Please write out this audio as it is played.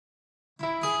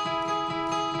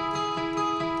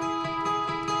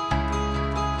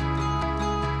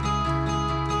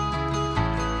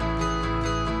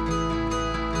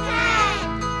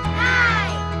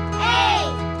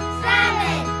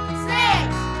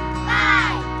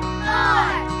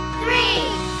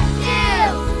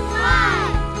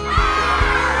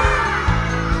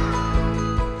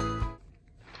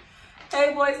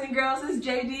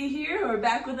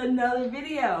back with another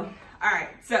video. All right,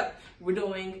 so we're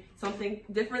doing something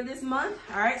different this month.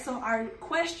 All right, so our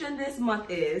question this month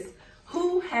is,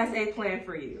 who has a plan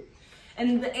for you?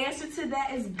 And the answer to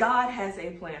that is God has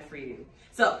a plan for you.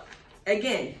 So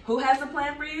again, who has a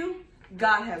plan for you?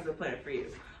 God has a plan for you.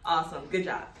 Awesome, good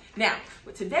job. Now,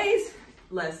 with today's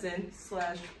lesson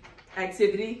slash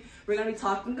activity, we're gonna be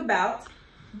talking about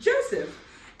Joseph.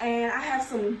 And I have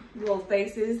some little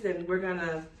faces and we're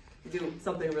gonna do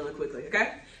something really quickly,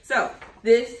 okay? So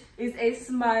this is a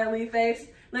smiley face.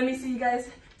 Let me see you guys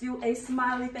do a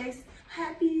smiley face.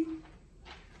 Happy.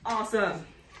 Awesome.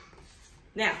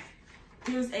 Now,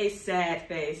 here's a sad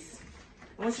face.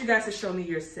 I want you guys to show me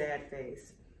your sad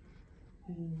face.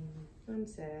 I'm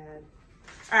sad.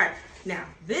 All right, now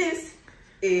this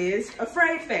is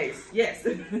afraid face. Yes,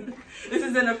 this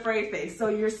is an afraid face. So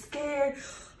you're scared.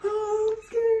 Oh, I'm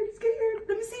scared, scared.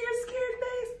 Let me see your scared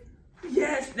face.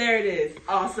 Yes, there it is.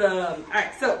 Awesome. All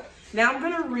right, so now I'm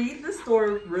gonna read the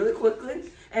story really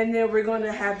quickly, and then we're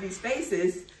gonna have these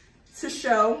faces to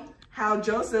show how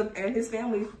Joseph and his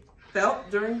family felt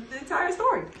during the entire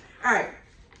story. All right,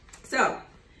 so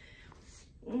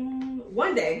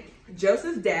one day,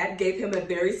 Joseph's dad gave him a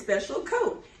very special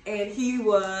coat, and he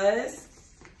was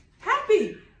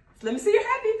happy. Let me see your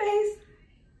happy face.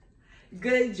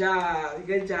 Good job,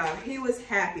 good job. He was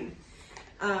happy.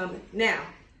 Now,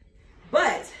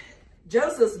 but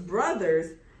Joseph's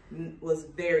brothers was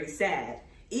very sad,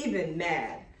 even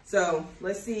mad. So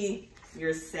let's see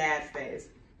your sad face.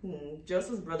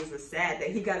 Joseph's brothers were sad that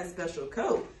he got a special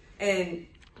coat, and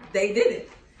they didn't.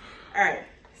 All right,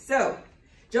 so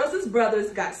Joseph's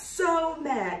brothers got so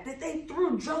mad that they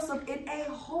threw Joseph in a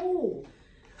hole.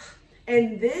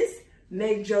 And this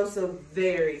made Joseph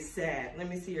very sad. Let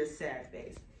me see your sad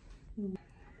face.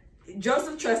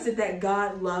 Joseph trusted that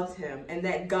God loved him and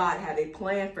that God had a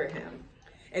plan for him.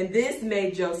 And this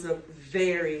made Joseph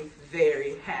very,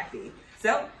 very happy.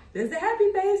 So there's the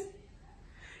happy face.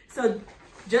 So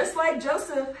just like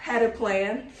Joseph had a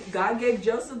plan, God gave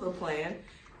Joseph a plan.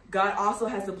 God also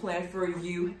has a plan for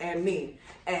you and me.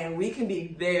 And we can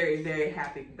be very, very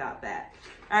happy about that.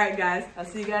 All right, guys. I'll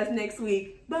see you guys next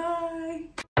week. Bye.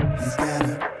 He's got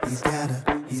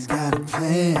a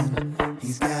plan.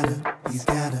 He's got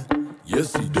a.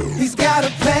 Yes, he do. He's got a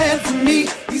plan for me.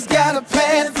 He's got a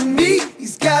plan for me.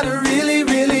 He's got a really,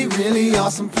 really, really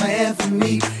awesome plan for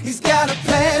me. He's got a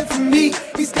plan for me.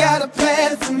 He's got a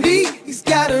plan for me. He's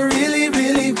got a really,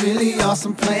 really, really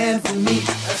awesome plan for me.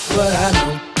 That's what I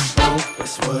know. Oh,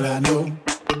 that's what I know.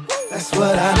 That's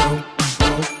what I know.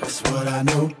 Oh, that's what I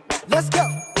know. Let's go.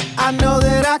 I know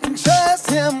that I can trust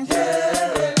him.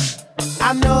 Yeah.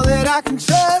 I know that I can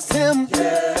trust him.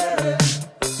 Yeah.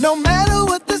 No matter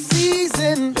what the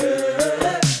season,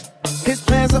 yeah. His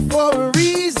plans are for a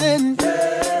reason.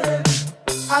 Yeah.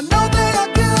 I know they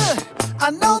are good.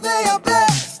 I know they are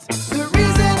best. The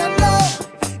reason I know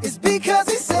is because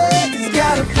he said he's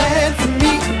got a plan for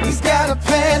me. He's got a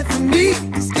plan for me.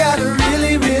 He's got a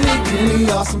really, really,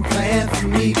 really awesome plan for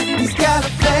me. He's got a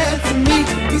plan for me.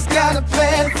 He's got a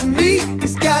plan for me.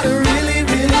 He's got a really,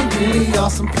 really, really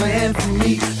awesome plan for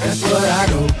me. That's what I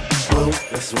know. Oh,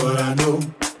 that's what I know.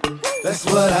 That's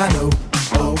what I know.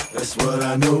 Oh, that's what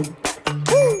I know.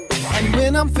 And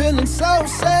when I'm feeling so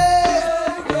sad,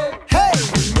 hey,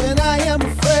 when I am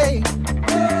afraid,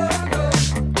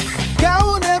 God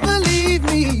will never leave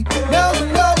me. No,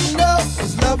 no, no,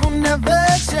 his love will never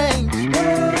change.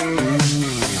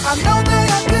 I know they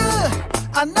are good.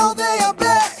 I know they are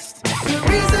best. The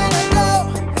reason I know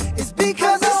is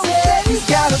because I said he's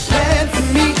got a plan for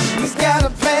me. He's got a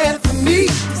plan for me.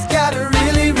 He's got a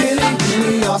really, really,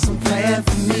 really awesome plan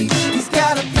for me. He's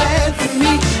got a plan for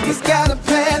me. He's got a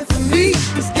plan for me.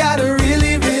 He's got a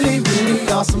really, really, really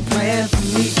awesome plan for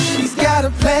me. He's got a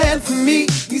plan for me.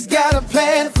 He's got a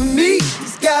plan for me.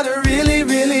 He's got a really,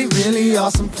 really, really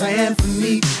awesome plan for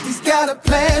me. He's got a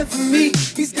plan for me.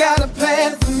 He's got a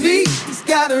plan for me. He's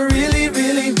got a really,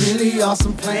 really, really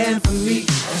awesome plan for me.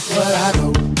 That's what I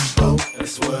know. Oh,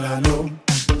 that's what I know.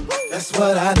 That's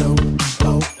what I know.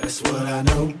 Oh, that's what I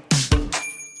know.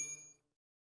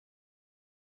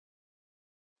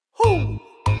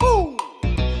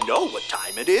 You know what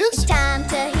time it is? It's time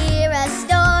to hear a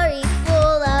story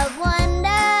full of wonder.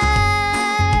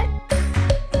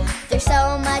 There's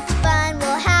so much fun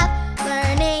we'll have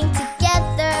learning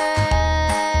together.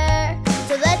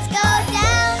 So let's go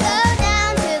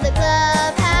down to the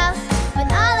clubhouse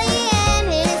with Ollie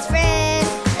and his friends.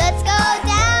 Let's go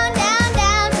down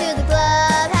to the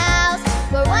clubhouse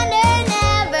where wonder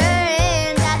never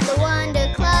ends at the Wonder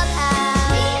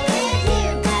Clubhouse.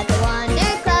 At the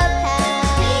Wonder Clubhouse.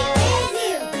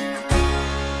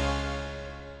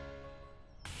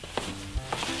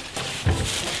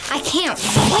 I can't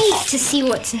wait to see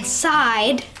what's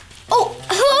inside. Oh,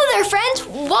 hello there, friends.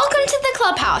 Welcome to the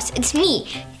clubhouse. It's me,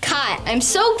 Kai. I'm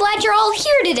so glad you're all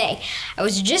here today. I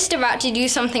was just about to do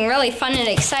something really fun and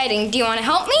exciting. Do you want to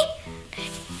help me?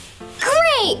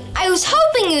 Great! I was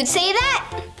hoping you'd say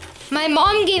that. My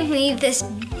mom gave me this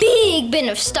big bin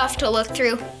of stuff to look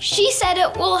through. She said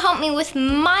it will help me with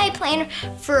my plan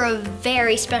for a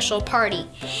very special party.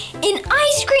 An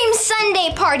ice cream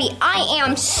sundae party. I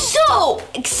am so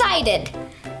excited.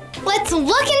 Let's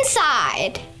look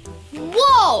inside.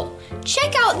 Whoa!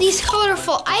 Check out these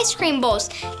colorful ice cream bowls.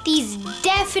 These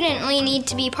definitely need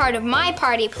to be part of my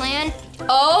party plan.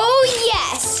 Oh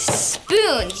yes,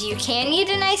 spoons. You can't eat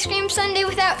an ice cream sundae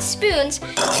without spoons.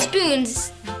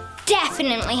 Spoons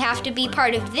definitely have to be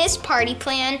part of this party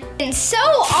plan. And so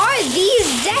are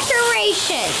these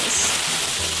decorations.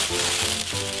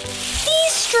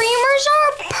 These streamers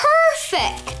are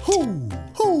perfect. Who?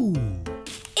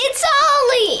 It's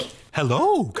Ollie.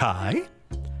 Hello, Kai.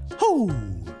 Who?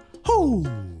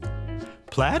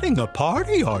 Planning a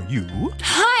party, are you?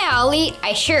 Hi, Ollie.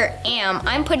 I sure am.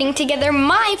 I'm putting together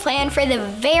my plan for the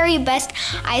very best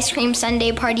ice cream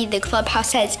sundae party the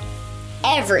clubhouse has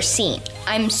ever seen.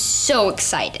 I'm so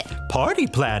excited. Party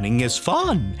planning is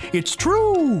fun. It's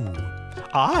true.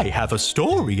 I have a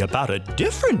story about a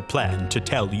different plan to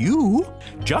tell you.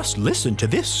 Just listen to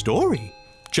this story.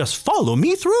 Just follow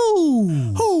me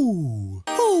through. Who?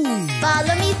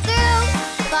 Follow me through,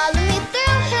 follow me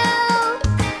through, who?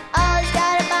 Ollie's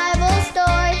got a Bible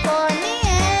story for me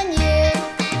and you.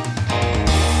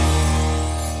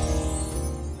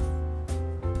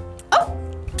 Oh,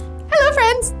 hello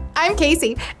friends. I'm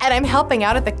Casey, and I'm helping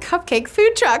out at the cupcake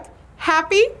food truck.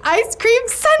 Happy Ice Cream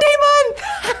Sunday Month!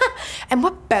 And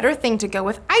what better thing to go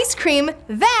with ice cream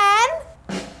than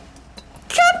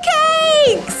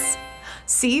cupcakes?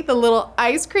 See the little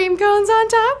ice cream cones on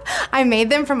top? I made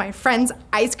them for my friend's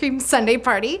ice cream sundae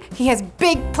party. He has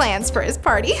big plans for his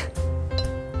party.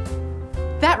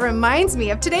 That reminds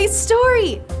me of today's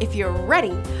story. If you're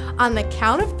ready, on the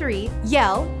count of 3,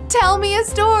 yell, "Tell me a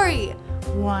story."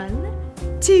 1,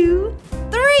 2,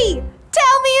 3.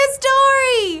 Tell me a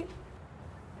story.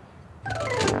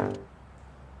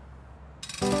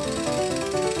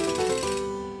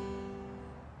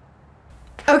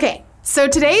 Okay, so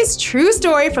today's true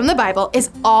story from the Bible is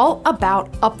all about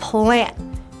a plan.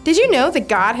 Did you know that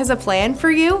God has a plan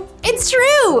for you? It's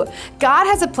true! God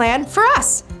has a plan for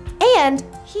us. And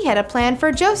he had a plan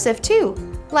for Joseph too,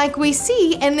 like we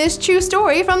see in this true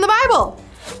story from the Bible.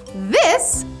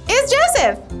 This is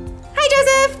Joseph. Hi,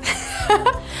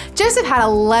 Joseph! Joseph had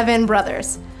 11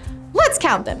 brothers. Let's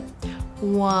count them.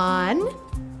 1,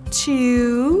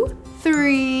 2,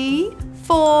 3,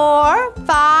 4,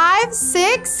 5,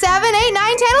 6, 7, 8,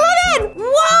 9, 10, 11!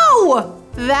 Whoa!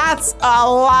 That's a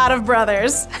lot of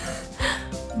brothers.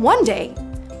 One day,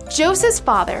 Joseph's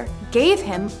father gave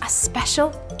him a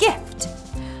special gift.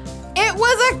 It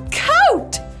was a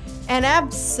coat! An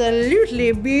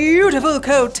absolutely beautiful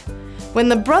coat. When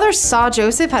the brothers saw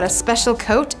Joseph had a special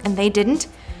coat and they didn't,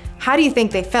 how do you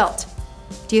think they felt?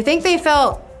 Do you think they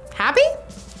felt happy?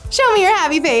 Show me your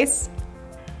happy face.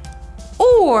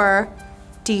 Or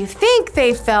do you think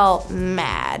they felt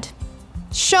mad?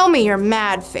 Show me your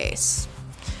mad face.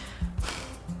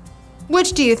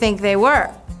 Which do you think they were?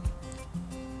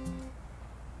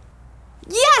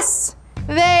 Yes!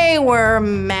 They were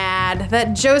mad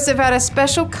that Joseph had a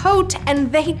special coat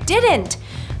and they didn't.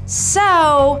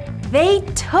 So they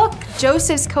took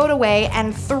Joseph's coat away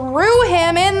and threw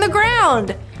him in the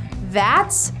ground.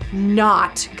 That's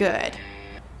not good.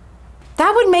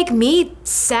 That would make me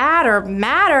sad or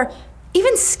mad or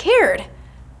even scared.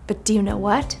 But do you know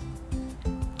what?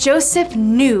 Joseph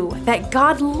knew that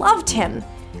God loved him,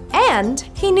 and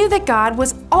he knew that God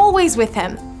was always with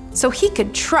him, so he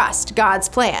could trust God's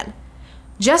plan.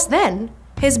 Just then,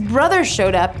 his brothers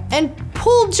showed up and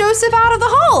pulled Joseph out of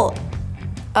the hole.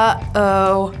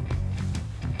 Uh-oh.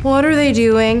 What are they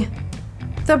doing?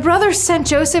 The brothers sent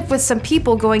Joseph with some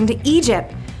people going to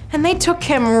Egypt, and they took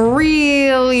him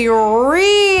really,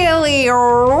 really,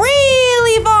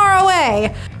 really far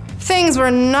away. Things were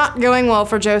not going well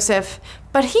for Joseph,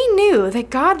 but he knew that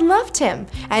God loved him,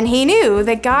 and he knew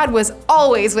that God was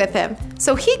always with him,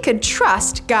 so he could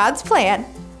trust God's plan.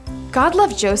 God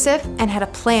loved Joseph and had a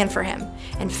plan for him.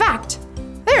 In fact,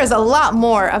 there is a lot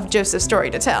more of Joseph's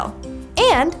story to tell.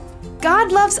 And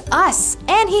God loves us,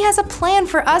 and he has a plan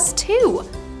for us too.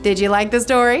 Did you like the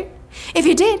story? If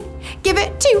you did, give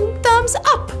it 2 thumbs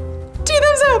up. 2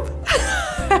 thumbs up.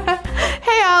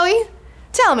 Hey, Ollie,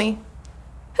 tell me,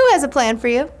 who has a plan for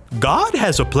you? God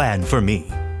has a plan for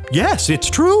me. Yes, it's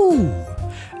true.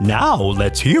 Now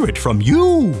let's hear it from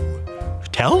you.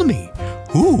 Tell me,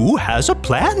 who has a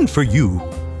plan for you?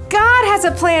 God has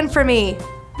a plan for me.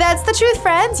 That's the truth,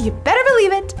 friends. You better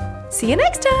believe it. See you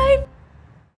next time.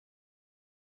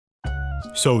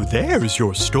 So there's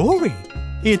your story.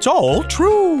 It's all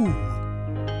true.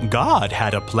 God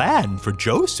had a plan for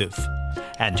Joseph,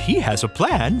 and he has a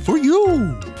plan for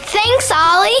you. Thanks,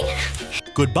 Ollie.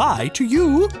 Goodbye to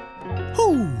you.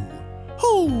 Hoo,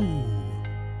 hoo.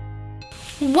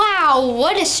 Wow,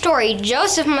 what a story.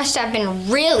 Joseph must have been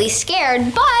really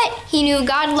scared, but he knew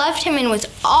God loved him and was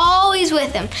always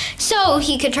with him, so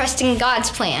he could trust in God's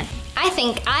plan. I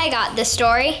think I got this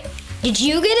story. Did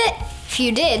you get it? If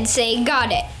you did, say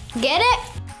got it. Get it?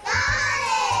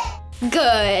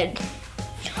 Got it! Good.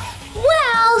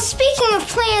 Well, speaking of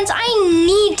plans, I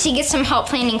need to get some help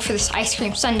planning for this ice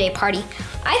cream sundae party.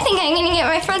 I think I'm gonna get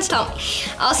my friends to help me.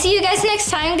 I'll see you guys next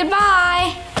time.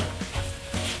 Goodbye.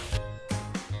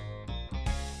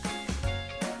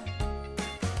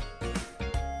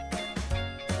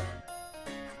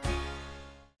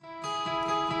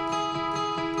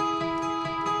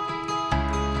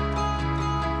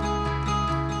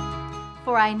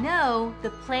 For I know the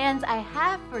plans I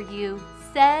have for you,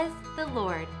 says the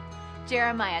Lord.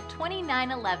 Jeremiah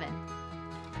 29:11.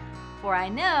 For I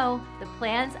know the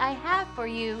plans I have for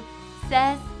you,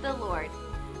 says the Lord.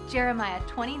 Jeremiah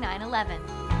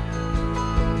 29:11.